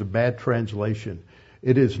 That is a bad translation.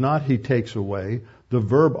 It is not he takes away. The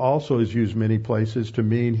verb also is used many places to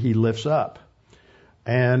mean he lifts up.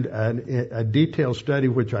 And a detailed study,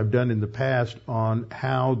 which I've done in the past, on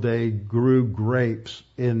how they grew grapes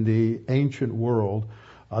in the ancient world.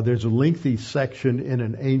 There's a lengthy section in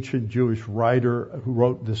an ancient Jewish writer who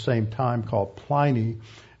wrote at the same time called Pliny,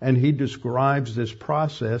 and he describes this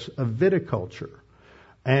process of viticulture.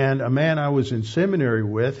 And a man I was in seminary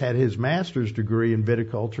with had his master's degree in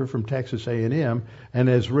viticulture from Texas A&M and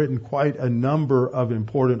has written quite a number of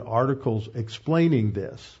important articles explaining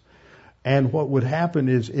this. And what would happen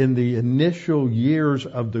is in the initial years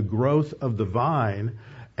of the growth of the vine,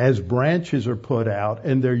 as branches are put out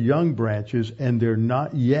and they're young branches and they're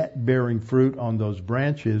not yet bearing fruit on those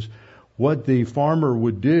branches, what the farmer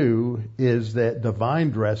would do is that the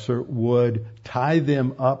vine dresser would tie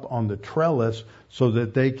them up on the trellis so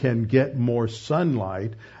that they can get more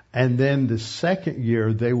sunlight, and then the second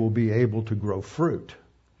year they will be able to grow fruit.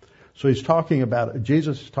 So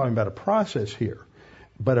Jesus is talking about a process here.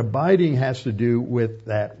 But abiding has to do with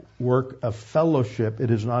that work of fellowship.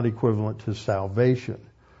 It is not equivalent to salvation.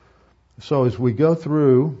 So as we go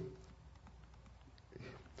through,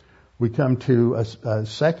 we come to a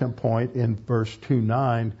second point in verse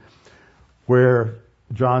 2:9, where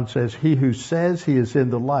John says, he who says he is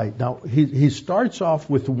in the light. Now, he starts off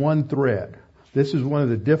with one thread. This is one of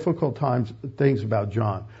the difficult things about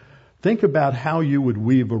John. Think about how you would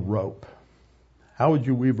weave a rope. How would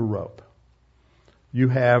you weave a rope? You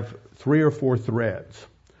have 3 or 4 threads.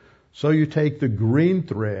 So you take the green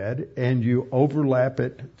thread and you overlap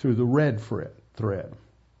it through the red thread.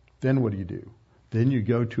 Then what do? Then you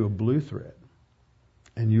go to a blue thread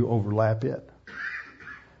and you overlap it.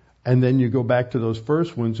 And then you go back to those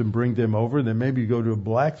first ones and bring them over, and then maybe you go to a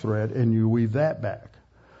black thread and you weave that back.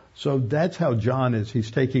 So that's how John is.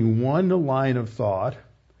 He's taking one line of thought,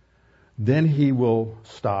 then he will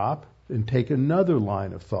stop and take another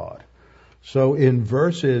line of thought. So in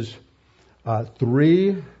verses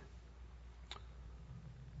 3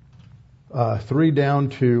 down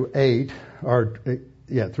to 8,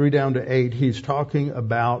 3 down to 8, he's talking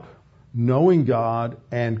about knowing God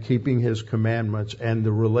and keeping his commandments and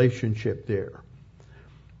the relationship there.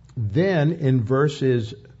 Then in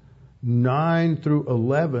verses 9 through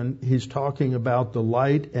 11, he's talking about the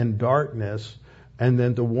light and darkness, and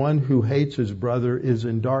then the one who hates his brother is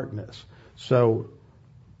in darkness. So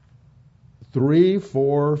 3,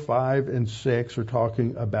 4, 5, and 6 are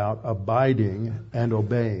talking about abiding and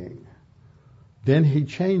obeying. Then he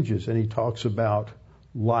changes and he talks about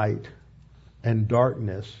light and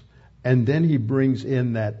darkness. And then he brings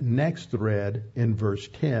in that next thread in verse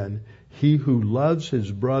 10. He who loves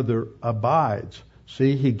his brother abides.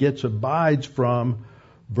 See, he gets abides from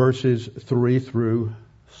verses 3 through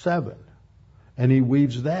 7. And he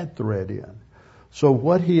weaves that thread in. So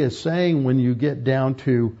what he is saying when you get down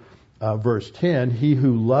to verse 10, he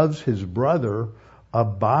who loves his brother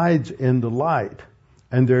abides in the light,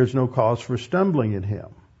 and there's no cause for stumbling in him.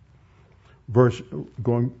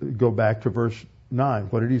 Go back to verse 9.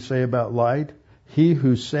 What did he say about light? He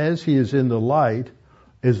who says he is in the light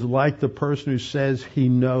is like the person who says he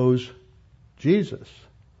knows Jesus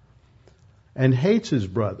and hates his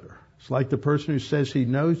brother. It's like the person who says he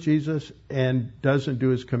knows Jesus and doesn't do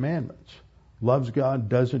his commandments. Loves God,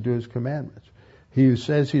 doesn't do his commandments. He who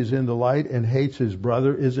says he's in the light and hates his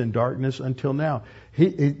brother is in darkness until now.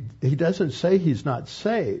 He doesn't say he's not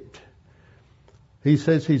saved. He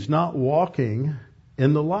says he's not walking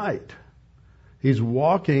in the light. He's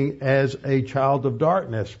walking as a child of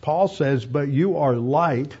darkness. Paul says, but you are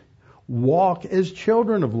light, walk as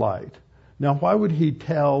children of light. Now, why would he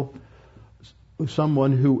tell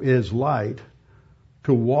someone who is light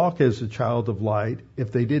to walk as a child of light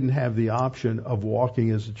if they didn't have the option of walking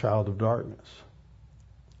as a child of darkness?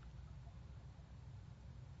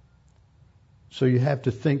 So you have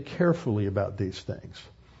to think carefully about these things.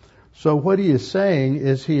 So what he is saying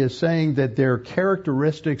that they're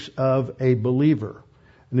characteristics of a believer.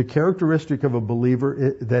 And the characteristic of a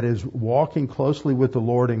believer that is walking closely with the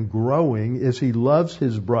Lord and growing is he loves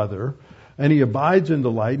his brother and he abides in the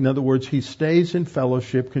light. In other words, he stays in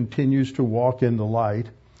fellowship, continues to walk in the light,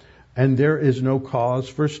 and there is no cause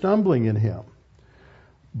for stumbling in him.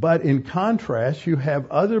 But in contrast, you have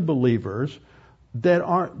other believers that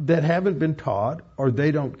haven't been taught or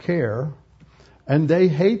they don't care, and they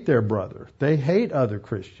hate their brother. They hate other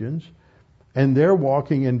Christians, and they're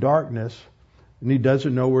walking in darkness, and he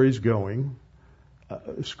doesn't know where he's going.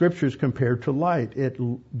 Scripture is compared to light.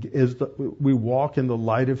 We walk in the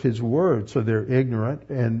light of his word, so they're ignorant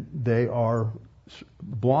and they are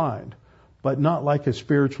blind, but not like a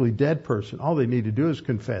spiritually dead person. All they need to do is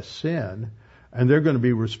confess sin, and they're going to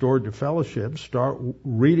be restored to fellowship, start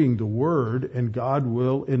reading the word, and God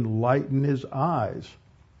will enlighten his eyes.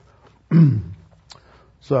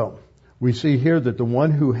 So, we see here that the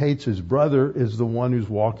one who hates his brother is the one who's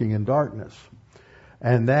walking in darkness.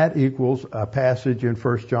 And that equals a passage in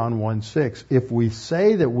 1 John 1:6. If we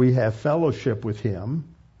say that we have fellowship with him,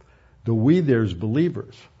 the we there's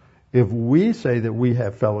believers. If we say that we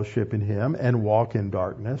have fellowship in him and walk in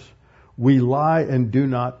darkness, we lie and do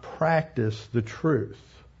not practice the truth.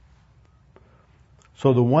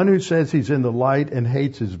 So the one who says he's in the light and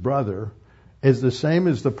hates his brother is the same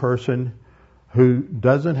as the person who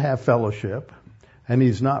doesn't have fellowship and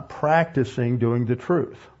he's not practicing doing the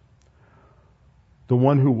truth. The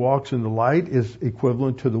one who walks in the light is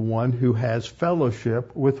equivalent to the one who has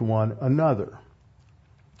fellowship with one another.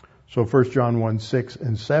 So 1 John 1:6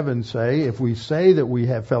 and 7 say, if we say that we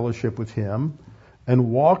have fellowship with him and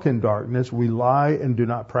walk in darkness, we lie and do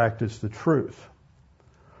not practice the truth.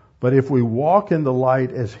 But if we walk in the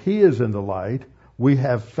light as he is in the light, we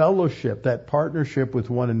have fellowship, that partnership with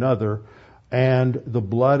one another, and the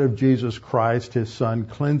blood of Jesus Christ, his son,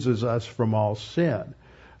 cleanses us from all sin.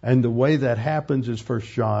 And the way that happens is 1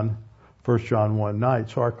 John 1:9.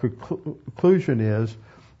 So our conclusion is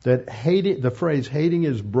that the phrase hating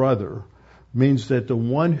his brother means that the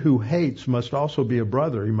one who hates must also be a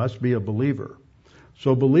brother. He must be a believer.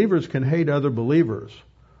 So believers can hate other believers.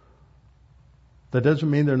 That doesn't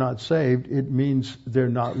mean they're not saved. It means they're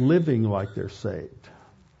not living like they're saved.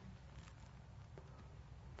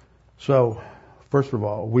 So, first of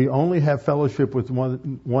all, we only have fellowship with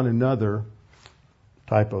one another,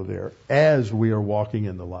 typo there, as we are walking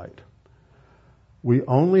in the light. We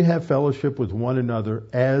only have fellowship with one another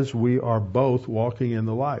as we are both walking in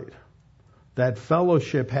the light. That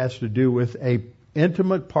fellowship has to do with a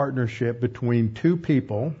intimate partnership between two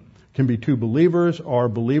people. It can be two believers or a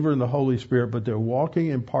believer in the Holy Spirit, but they're walking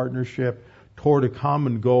in partnership toward a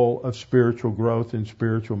common goal of spiritual growth and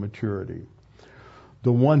spiritual maturity.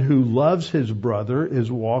 The one who loves his brother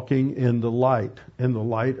is walking in the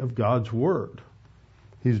light of God's Word.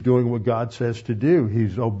 He's doing what God says to do.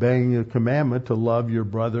 He's obeying the commandment to love your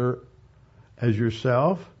brother as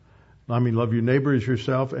yourself. Love your neighbor as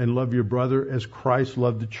yourself, and love your brother as Christ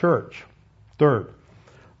loved the church. Third,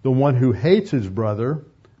 the one who hates his brother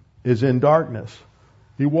is in darkness.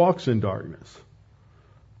 He walks in darkness.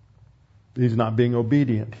 He's not being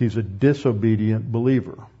obedient. He's a disobedient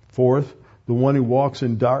believer. Fourth, the one who walks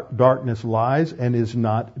in darkness lies and is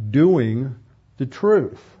not doing the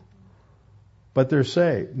truth. But they're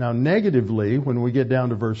saved. Now, negatively, when we get down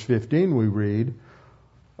to verse 15, we read,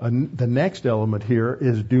 the next element here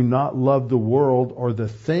is do not love the world or the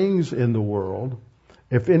things in the world.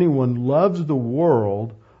 If anyone loves the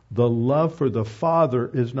world, the love for the Father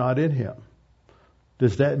is not in him.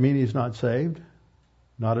 Does that mean he's not saved?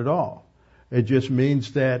 Not at all. It just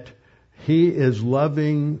means that he is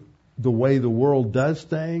loving the way the world does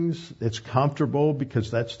things. It's comfortable because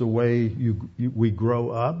that's the way we grow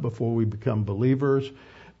up before we become believers.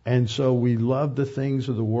 And so we love the things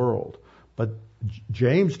of the world. But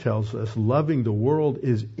James tells us loving the world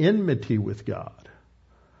is enmity with God.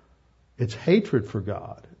 It's hatred for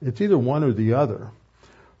God. It's either one or the other.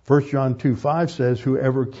 1 John 2:5 says,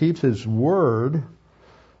 whoever keeps his word,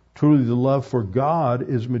 truly the love for God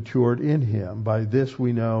is matured in him. By this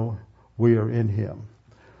we know we are in him.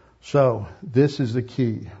 So this is the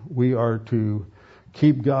key. We are to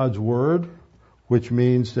keep God's word, which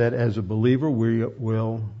means that as a believer we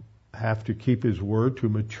will have to keep his word to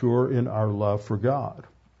mature in our love for God.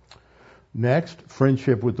 Next,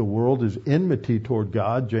 friendship with the world is enmity toward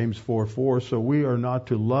God, James 4:4. So we are not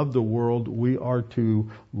to love the world, we are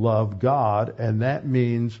to love God, and that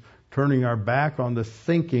means turning our back on the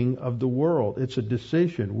thinking of the world. It's a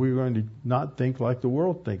decision. We're going to not think like the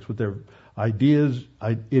world thinks, with their ideas,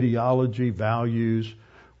 ideology, values,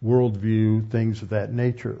 worldview, things of that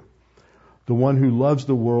nature. The one who loves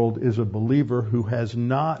the world is a believer who has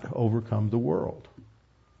not overcome the world.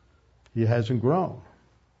 He hasn't grown.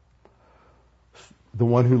 The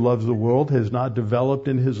one who loves the world has not developed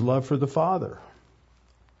in his love for the Father.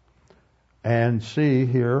 And see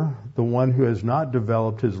here, the one who has not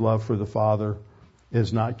developed his love for the Father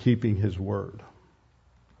is not keeping his word.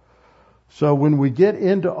 So when we get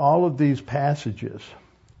into all of these passages,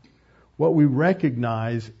 what we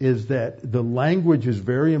recognize is that the language is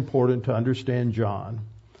very important to understand John.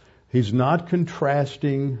 He's not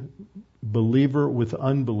contrasting believer with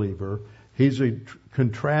unbeliever. He's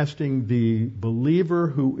contrasting the believer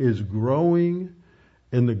who is growing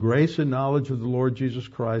in the grace and knowledge of the Lord Jesus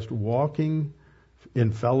Christ, walking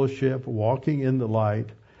in fellowship, walking in the light,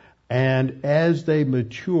 and as they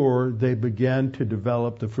mature, they begin to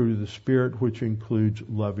develop the fruit of the Spirit, which includes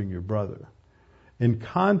loving your brother. In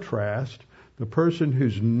contrast, the person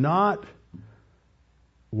who's not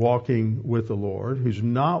walking with the Lord, who's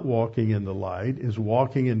not walking in the light, is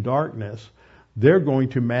walking in darkness, they're going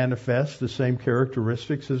to manifest the same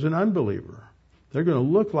characteristics as an unbeliever. They're going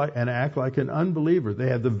to look like and act like an unbeliever. They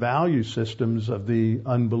have the value systems of the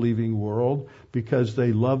unbelieving world because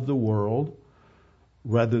they love the world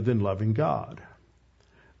rather than loving God.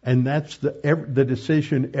 And that's the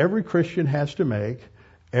decision every Christian has to make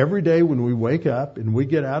every day when we wake up and we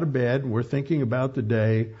get out of bed and we're thinking about the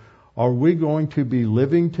day. Are we going to be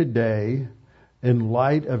living today in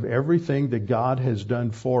light of everything that God has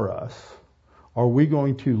done for us? Are we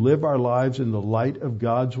going to live our lives in the light of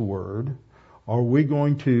God's Word? Are we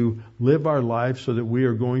going to live our lives so that we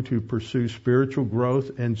are going to pursue spiritual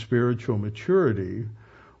growth and spiritual maturity?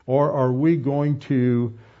 Or are we going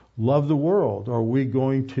to love the world? Are we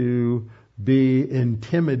going to be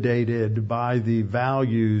intimidated by the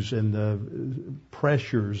values and the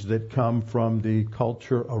pressures that come from the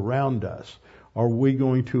culture around us? Are we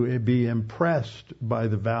going to be impressed by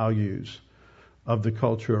the values of the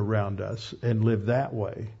culture around us and live that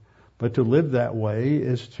way? But to live that way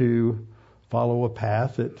is to follow a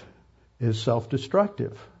path that is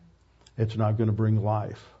self-destructive. It's not going to bring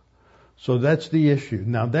life. So that's the issue.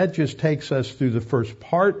 Now that just takes us through the first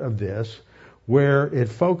part of this, where it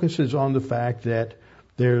focuses on the fact that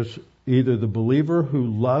there's either the believer who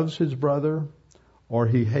loves his brother or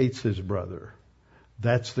he hates his brother.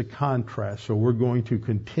 That's the contrast. So we're going to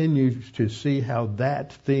continue to see how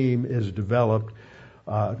that theme is developed.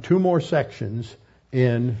 2 more sections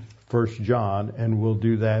in 1 John, and we'll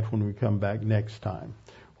do that when we come back next time.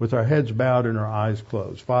 With our heads bowed and our eyes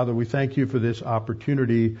closed. Father, we thank you for this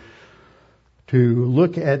opportunity to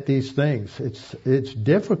look at these things. It's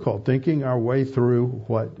difficult thinking our way through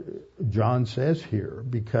what John says here,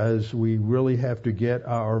 because we really have to get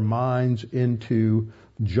our minds into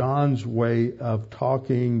John's way of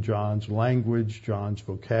talking, John's language, John's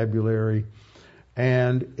vocabulary,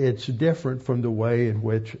 and it's different from the way in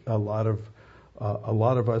which a lot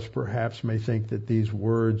of us perhaps may think that these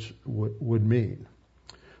words would mean.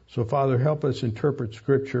 So, Father, help us interpret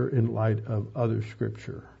Scripture in light of other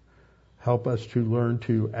Scripture. Help us to learn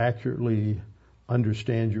to accurately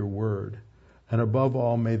understand your word. And above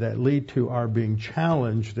all, may that lead to our being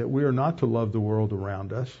challenged that we are not to love the world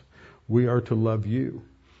around us. We are to love you.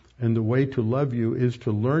 And the way to love you is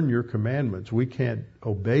to learn your commandments. We can't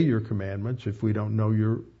obey your commandments if we don't know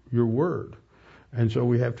your word. And so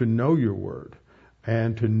we have to know your word.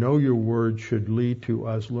 And to know your word should lead to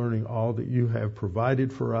us learning all that you have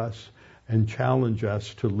provided for us and challenge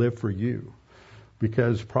us to live for you.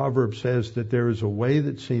 Because Proverbs says that there is a way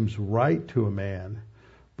that seems right to a man,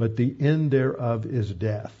 but the end thereof is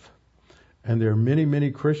death. And there are many,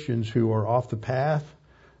 many Christians who are off the path,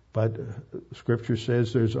 but Scripture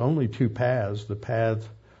says there's only 2 paths, the path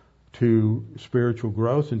to spiritual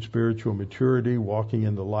growth and spiritual maturity, walking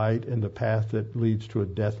in the light, and the path that leads to a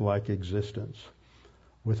death-like existence,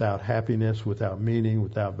 without happiness, without meaning,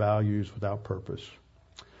 without values, without purpose.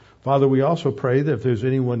 Father, we also pray that if there's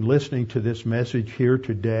anyone listening to this message here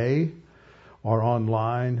today, or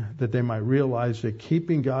online, that they might realize that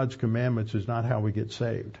keeping God's commandments is not how we get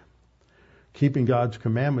saved. Keeping God's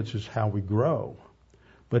commandments is how we grow.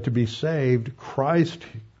 But to be saved, Christ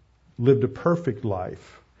lived a perfect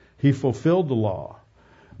life. He fulfilled the law.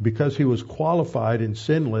 Because he was qualified and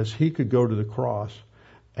sinless, he could go to the cross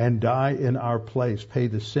and die in our place, pay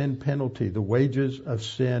the sin penalty. The wages of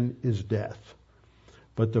sin is death.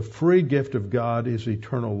 But the free gift of God is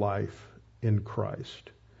eternal life in Christ.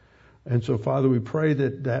 And so, Father, we pray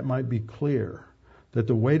that that might be clear, that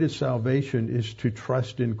the way to salvation is to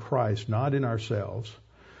trust in Christ, not in ourselves.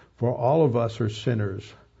 For all of us are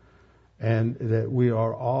sinners, and that we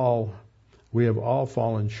have all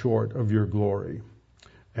fallen short of your glory.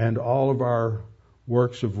 And all of our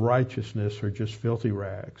works of righteousness are just filthy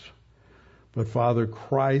rags. But Father,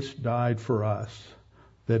 Christ died for us,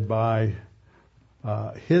 that by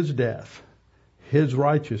his death, his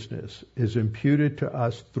righteousness is imputed to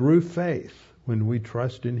us through faith when we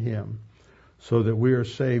trust in him, so that we are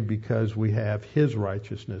saved because we have his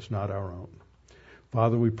righteousness, not our own.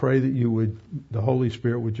 Father, we pray that the Holy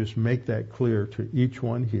Spirit would just make that clear to each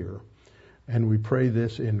one here. And we pray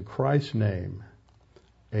this in Christ's name.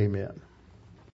 Amen.